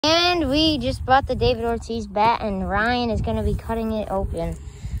And we just bought the David Ortiz bat, and Ryan is going to be cutting it open.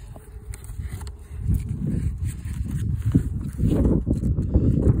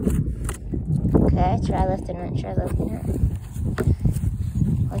 Okay, try lifting it.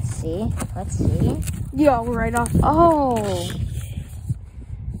 Let's see. Yeah, we're right off. Oh.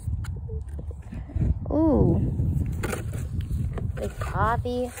 Ooh. Big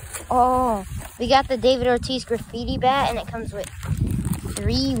poppy. Oh, we got the David Ortiz graffiti bat, and it comes with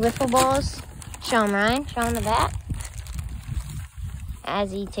 3 wiffle balls. Show him, Ryan. Show him the bat.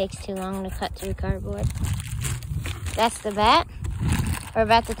 As he takes too long to cut through cardboard. That's the bat. We're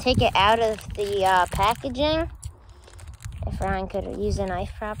about to take it out of the packaging. If Ryan could use a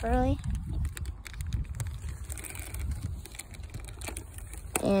knife properly.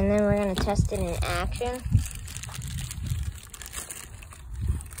 And then we're going to test it in action.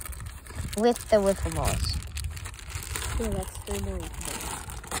 With the wiffle balls. Yeah, that's 3 more wiffle balls.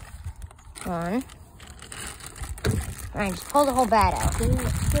 1. Ryan, just pull the whole bat out. Still,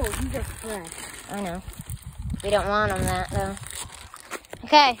 these are fresh. I know. We don't want them that, though.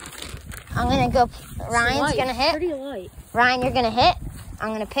 Okay. I'm going to go. Ryan's going to hit. Pretty light. Ryan, you're going to hit. I'm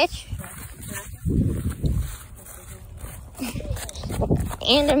going to pitch.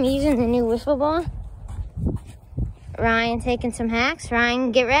 And I'm using the new wiffle ball. Ryan taking some hacks.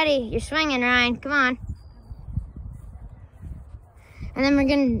 Ryan, get ready. You're swinging, Ryan. Come on. And then we're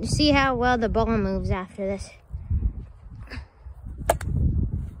going to see how well the ball moves after this.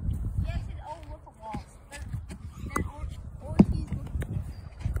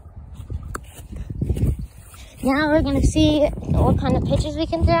 Now we're going to see what kind of pitches we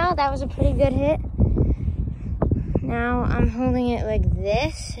can throw. That was a pretty good hit. Now I'm holding it like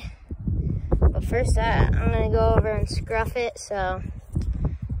this. But first I'm going to go over and scruff it, so.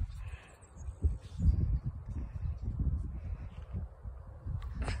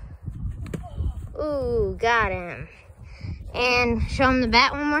 Ooh, got him. And show him the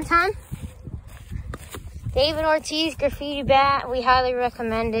bat one more time. David Ortiz graffiti bat. We highly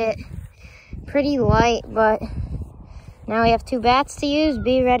recommend it. Pretty light, but now we have 2 bats to use.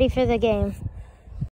 Be ready for the game.